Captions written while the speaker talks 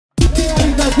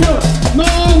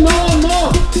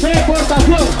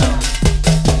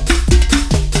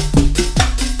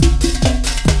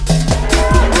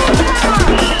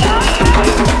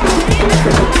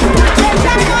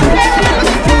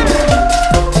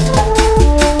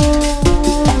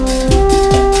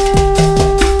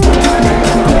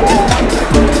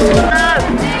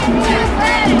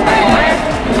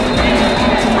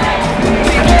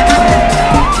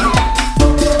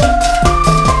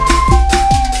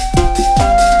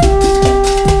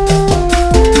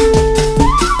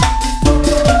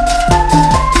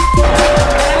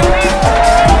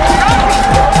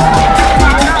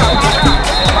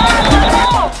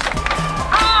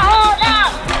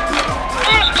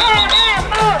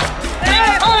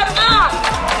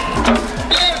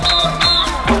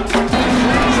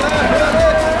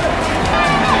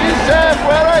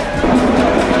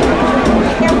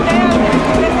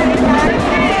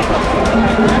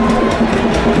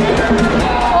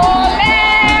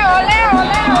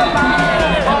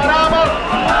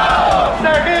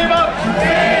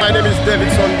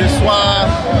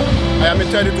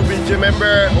32BJ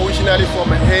member, originally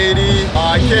from Haiti.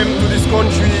 I came to this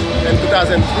country in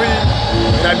 2003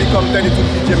 and I became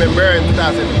 32BJ member in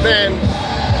 2010.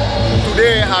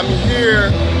 Today I'm here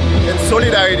in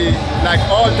solidarity, like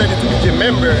all 32BJ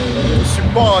members, to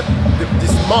support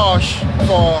this march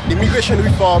for immigration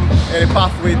reform and a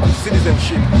pathway to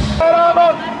citizenship.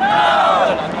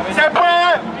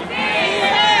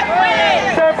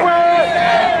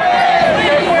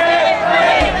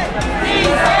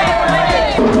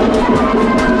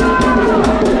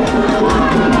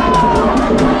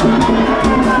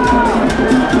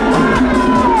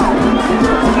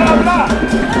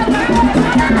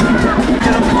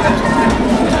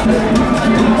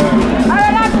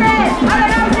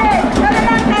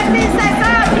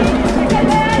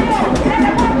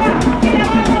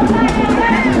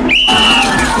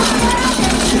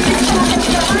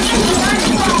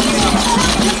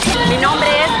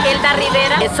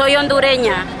 Soy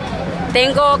hondureña,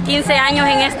 tengo 15 años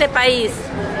en este país,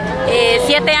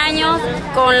 7 años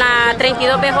con la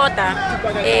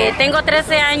 32BJ, tengo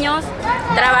 13 años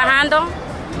trabajando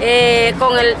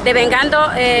devengando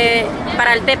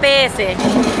para el TPS.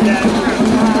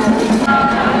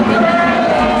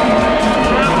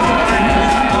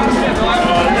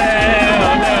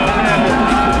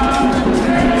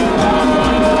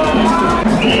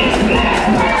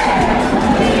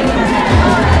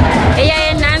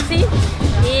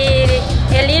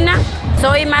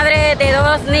 Soy madre de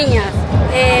 2 niñas.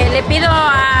 Le pido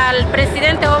al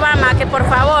presidente Obama que por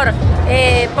favor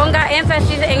ponga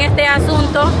énfasis en este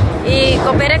asunto y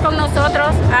coopere con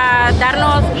nosotros a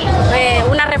darnos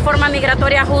una reforma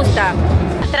migratoria justa.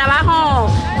 Trabajo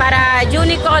para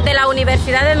UNICO de la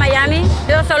Universidad de Miami.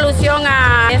 Pido solución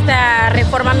a esta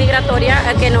reforma migratoria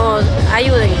que nos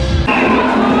ayuden.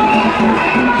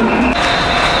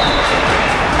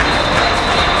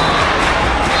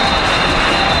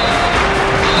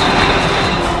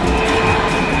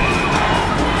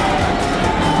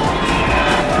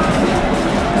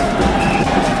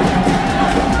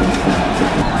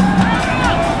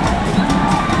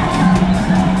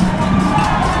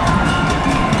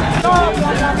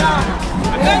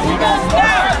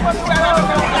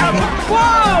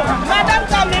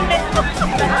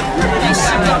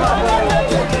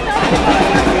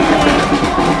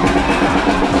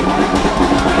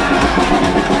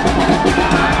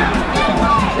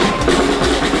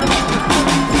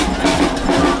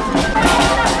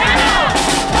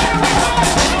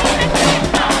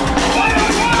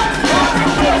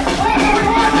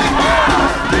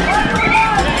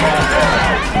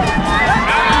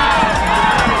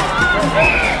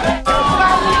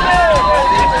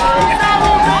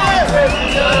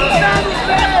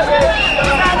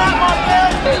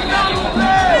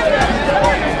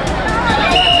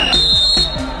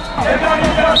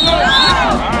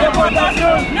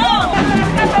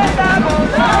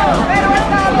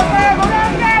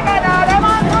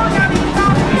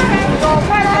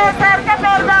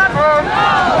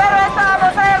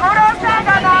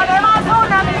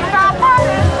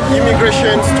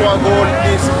 Immigration struggle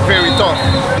is very tough.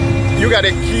 You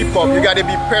gotta keep up, you gotta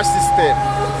be persistent,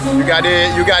 you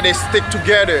gotta stick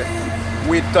together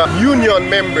with union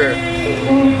members,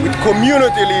 with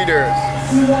community leaders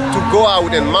to go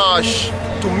out and march,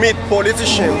 to meet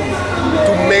politicians,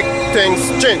 to make things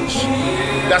change.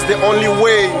 That's the only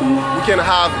way we can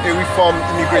have a reformed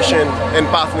immigration and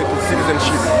pathway to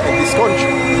citizenship in this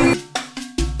country.